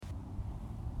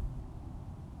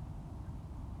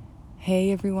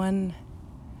Hey everyone,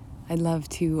 I'd love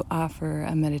to offer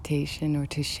a meditation or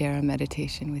to share a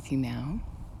meditation with you now.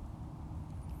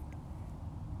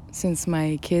 Since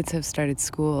my kids have started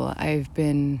school, I've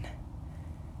been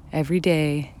every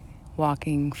day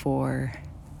walking for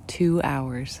 2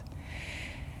 hours.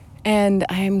 And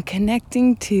I'm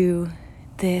connecting to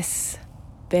this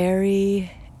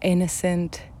very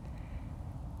innocent,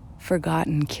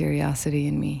 forgotten curiosity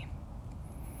in me.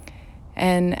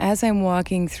 And as I'm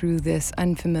walking through this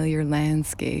unfamiliar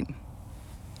landscape,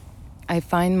 I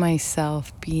find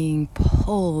myself being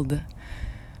pulled,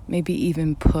 maybe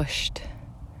even pushed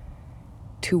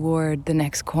toward the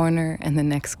next corner and the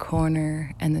next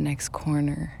corner and the next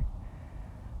corner.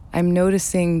 I'm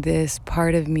noticing this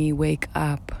part of me wake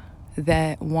up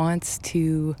that wants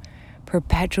to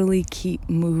perpetually keep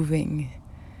moving,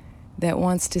 that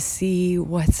wants to see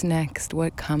what's next,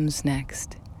 what comes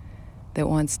next, that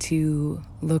wants to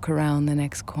look around the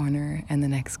next corner and the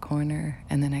next corner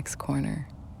and the next corner.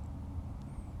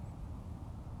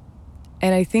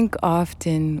 And I think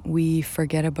often we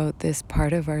forget about this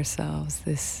part of ourselves.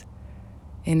 This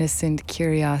innocent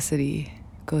curiosity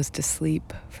goes to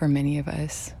sleep for many of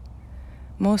us,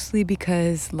 mostly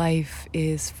because life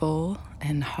is full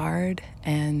and hard,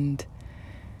 and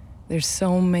there's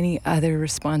so many other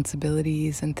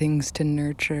responsibilities and things to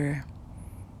nurture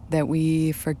that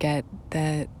we forget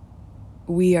that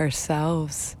we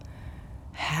ourselves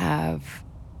have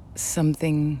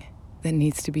something that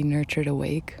needs to be nurtured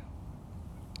awake.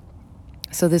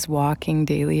 So this walking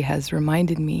daily has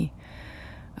reminded me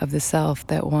of the self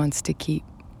that wants to keep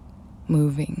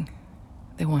moving,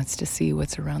 that wants to see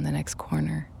what's around the next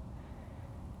corner.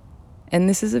 And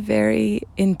this is a very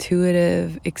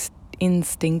intuitive,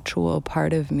 instinctual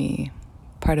part of me,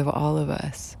 part of all of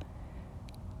us,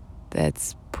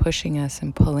 that's pushing us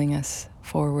and pulling us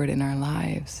forward in our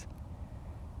lives.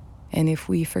 And if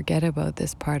we forget about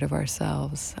this part of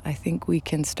ourselves, I think we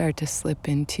can start to slip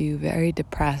into very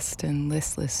depressed and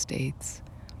listless states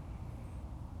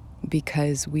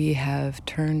because we have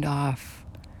turned off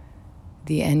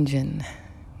the engine.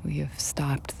 We have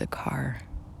stopped the car.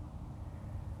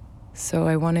 So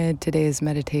I wanted today's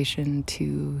meditation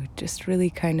to just really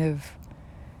kind of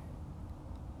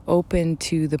open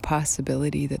to the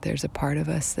possibility that there's a part of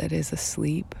us that is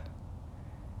asleep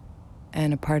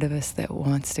and a part of us that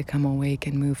wants to come awake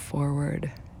and move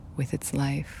forward with its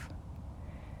life.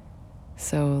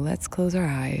 So let's close our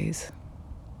eyes.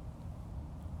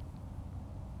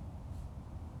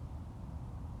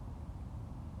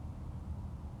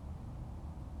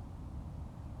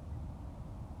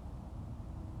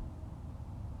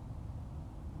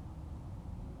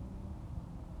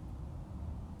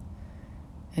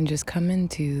 And just come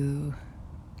into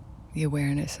the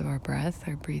awareness of our breath,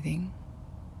 our breathing.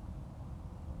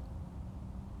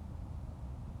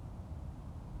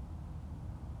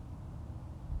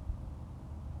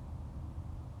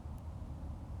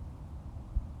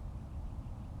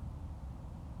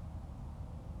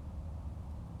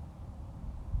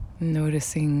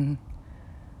 Noticing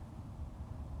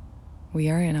we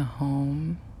are in a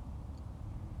home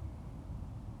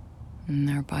and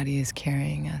our body is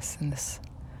carrying us, and this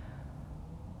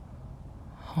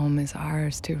home is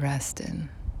ours to rest in.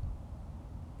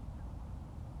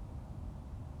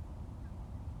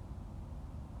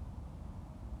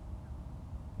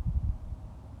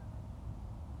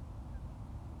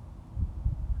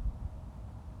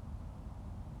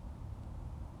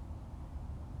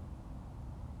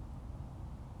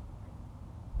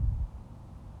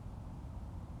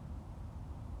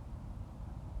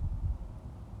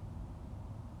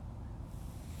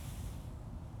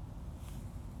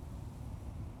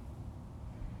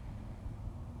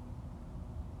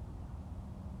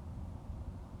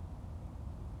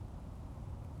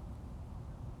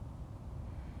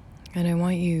 And I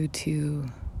want you to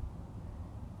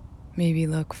maybe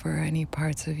look for any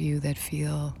parts of you that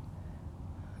feel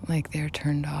like they're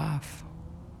turned off.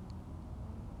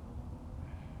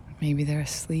 Maybe they're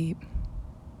asleep.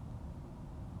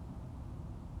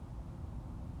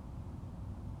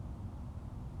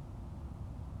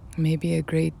 Maybe a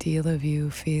great deal of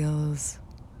you feels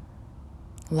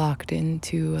locked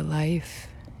into a life,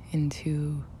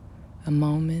 into a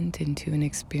moment, into an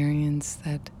experience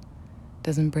that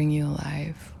doesn't bring you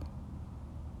alive.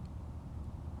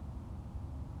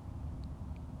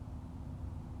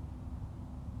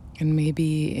 And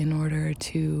maybe in order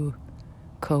to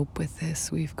cope with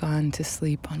this, we've gone to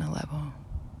sleep on a level.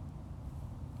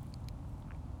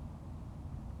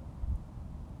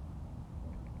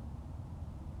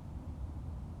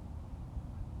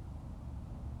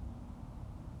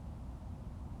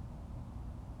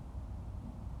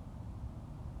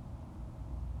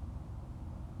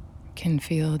 can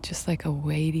feel just like a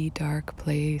weighty, dark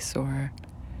place or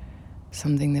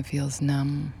something that feels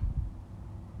numb.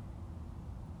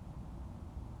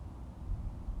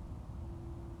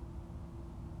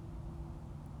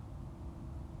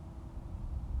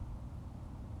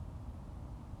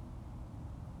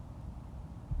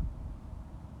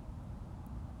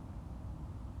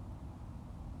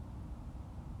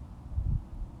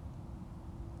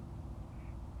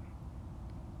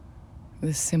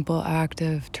 This simple act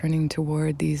of turning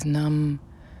toward these numb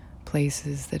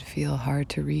places that feel hard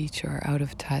to reach or out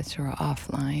of touch or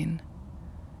offline.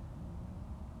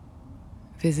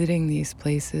 Visiting these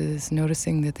places,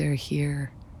 noticing that they're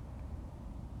here,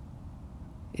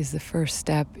 is the first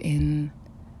step in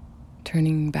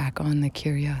turning back on the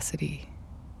curiosity.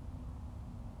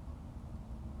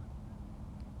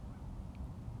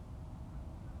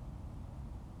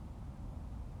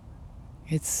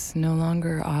 It's no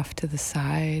longer off to the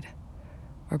side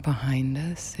or behind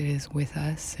us. It is with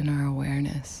us in our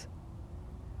awareness.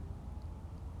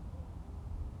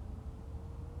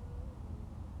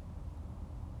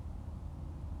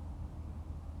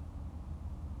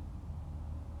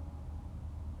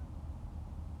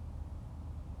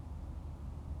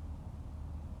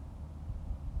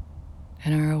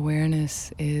 And our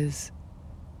awareness is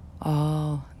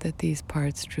all that these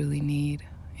parts truly need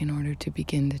in order to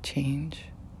begin to change.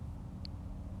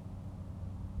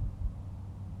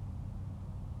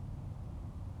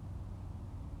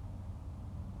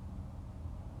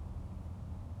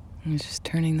 And just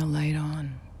turning the light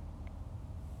on.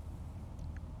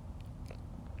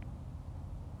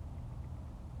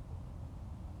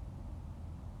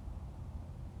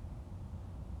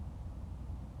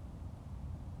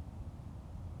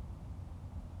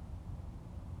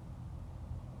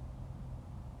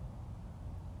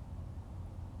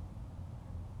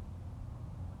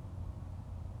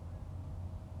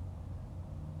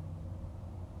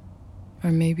 Or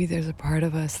maybe there's a part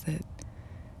of us that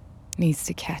needs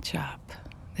to catch up,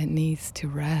 that needs to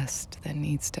rest, that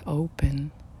needs to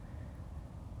open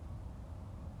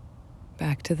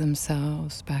back to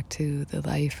themselves, back to the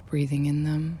life breathing in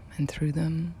them and through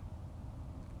them.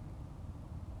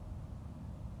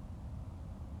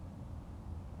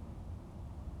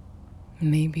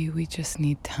 Maybe we just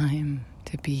need time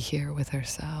to be here with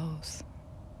ourselves.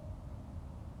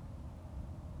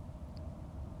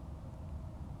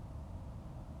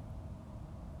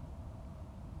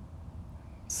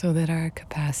 So that our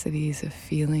capacities of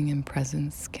feeling and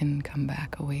presence can come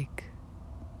back awake.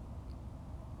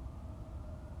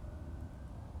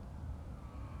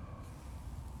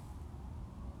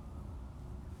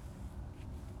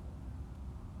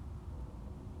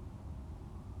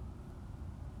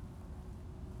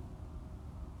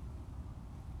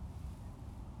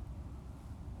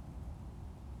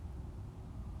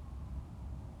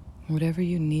 Whatever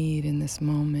you need in this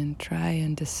moment, try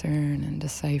and discern and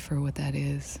decipher what that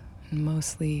is. And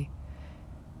mostly,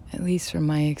 at least from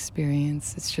my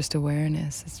experience, it's just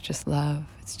awareness, it's just love,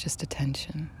 it's just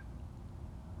attention.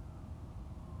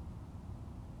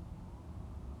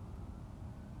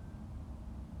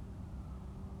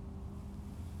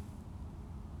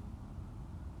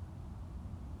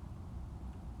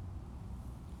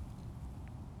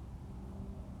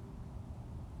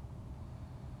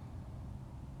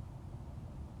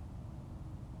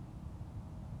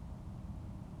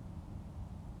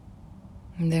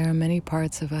 And there are many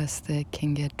parts of us that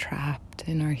can get trapped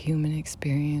in our human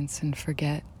experience and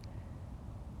forget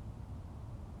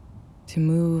to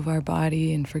move our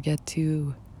body and forget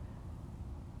to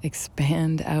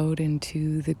expand out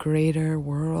into the greater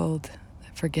world,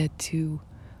 forget to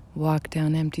walk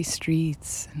down empty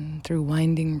streets and through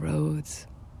winding roads.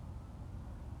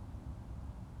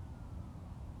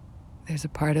 There's a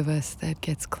part of us that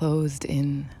gets closed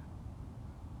in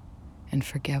and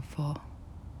forgetful.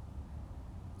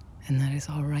 And that is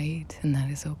all right, and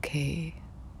that is okay.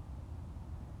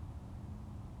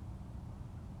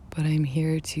 But I'm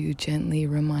here to gently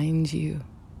remind you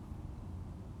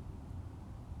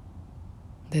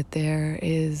that there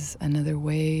is another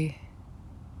way.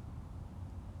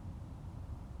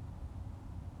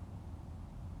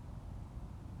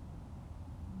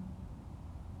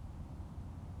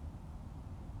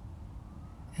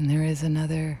 And there is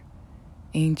another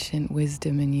ancient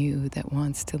wisdom in you that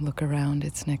wants to look around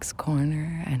its next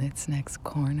corner and its next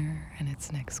corner and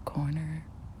its next corner.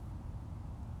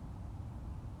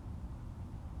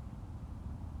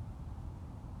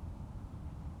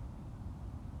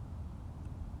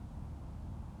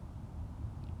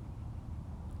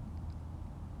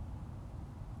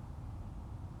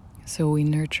 So we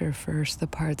nurture first the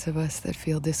parts of us that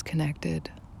feel disconnected.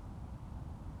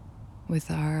 with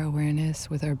our awareness,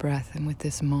 with our breath, and with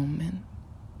this moment.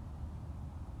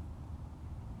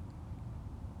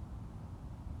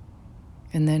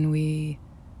 And then we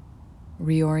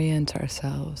reorient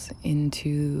ourselves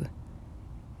into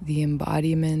the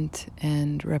embodiment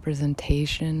and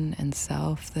representation and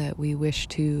self that we wish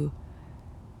to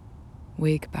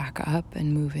wake back up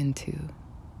and move into.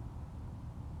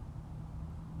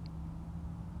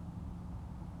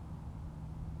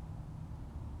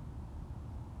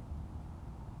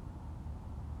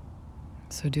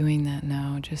 So doing that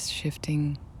now, just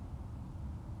shifting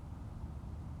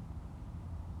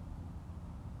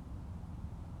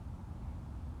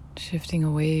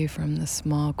away from the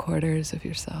small quarters of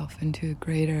yourself into a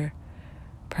greater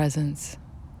presence.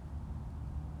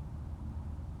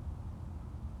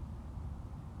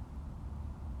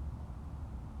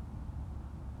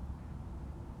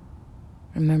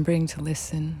 Remembering to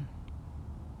listen,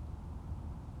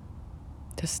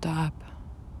 to stop,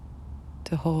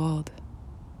 to hold,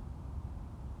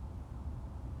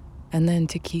 and then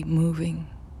to keep moving.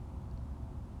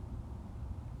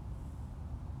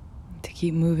 To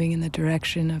keep moving in the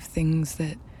direction of things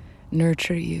that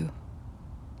nurture you.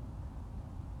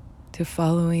 To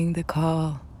following the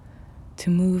call to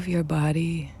move your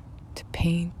body, to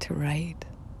paint, to write,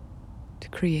 to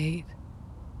create.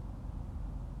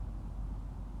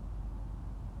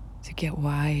 To get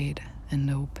wide and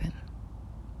open.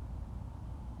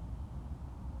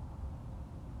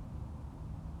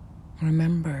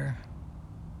 Remember,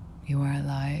 you are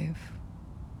alive.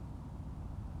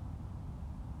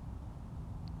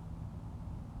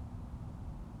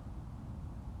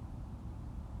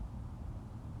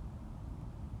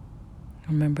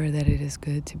 Remember that it is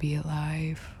good to be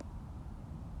alive.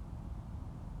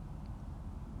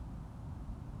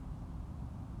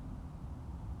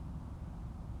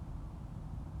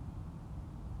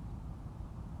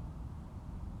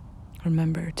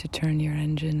 Remember to turn your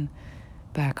engine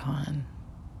back on,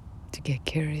 to get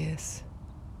curious.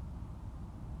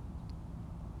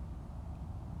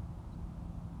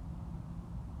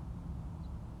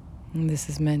 And this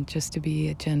is meant just to be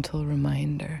a gentle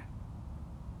reminder.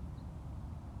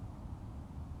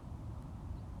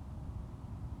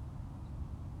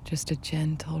 Just a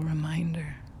gentle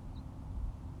reminder.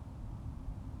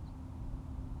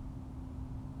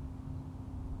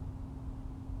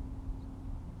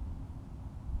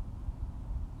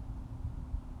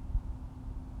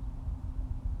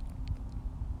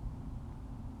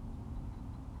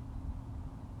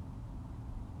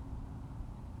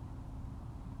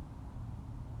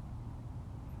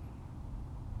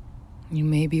 You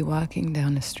may be walking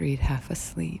down a street half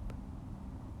asleep.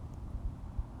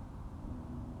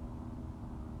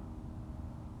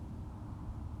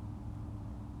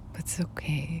 But it's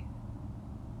okay.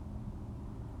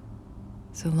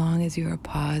 So long as you are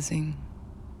pausing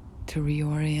to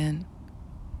reorient,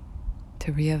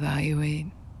 to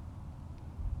reevaluate,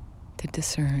 to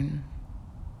discern.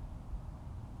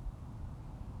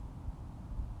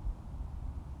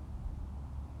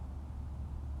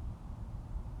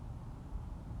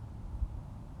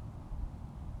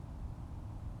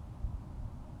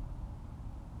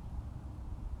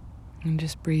 And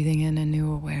just breathing in a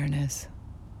new awareness.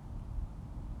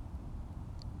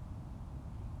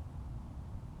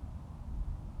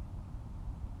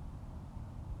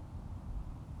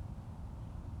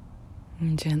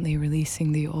 And gently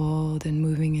releasing the old and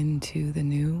moving into the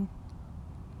new.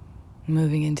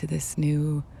 Moving into this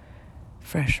new,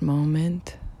 fresh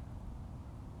moment.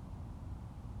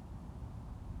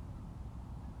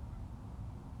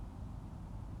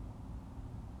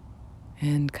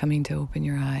 And coming to open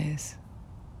your eyes.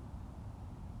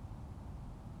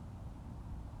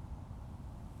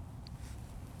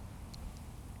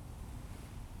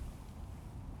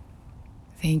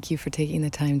 Thank you for taking the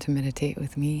time to meditate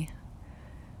with me.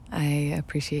 I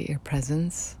appreciate your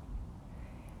presence,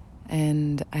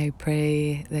 and I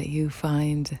pray that you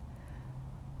find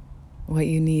what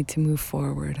you need to move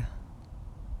forward.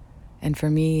 And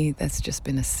for me, that's just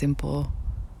been a simple,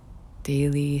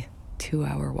 daily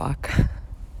 2-hour walk,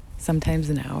 sometimes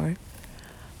an hour.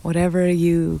 Whatever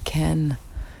you can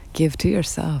give to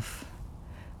yourself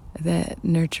that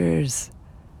nurtures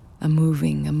a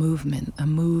movement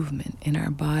in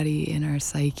our body, in our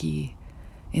psyche,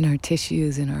 in our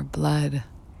tissues, in our blood.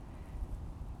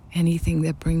 Anything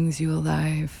that brings you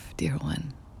alive, dear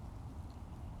one.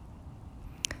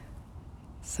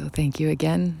 So thank you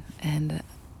again, and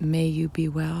may you be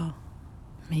well.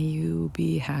 May you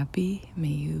be happy. May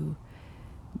you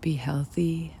be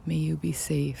healthy. May you be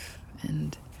safe.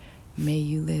 And may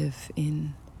you live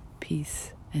in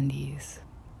peace and ease.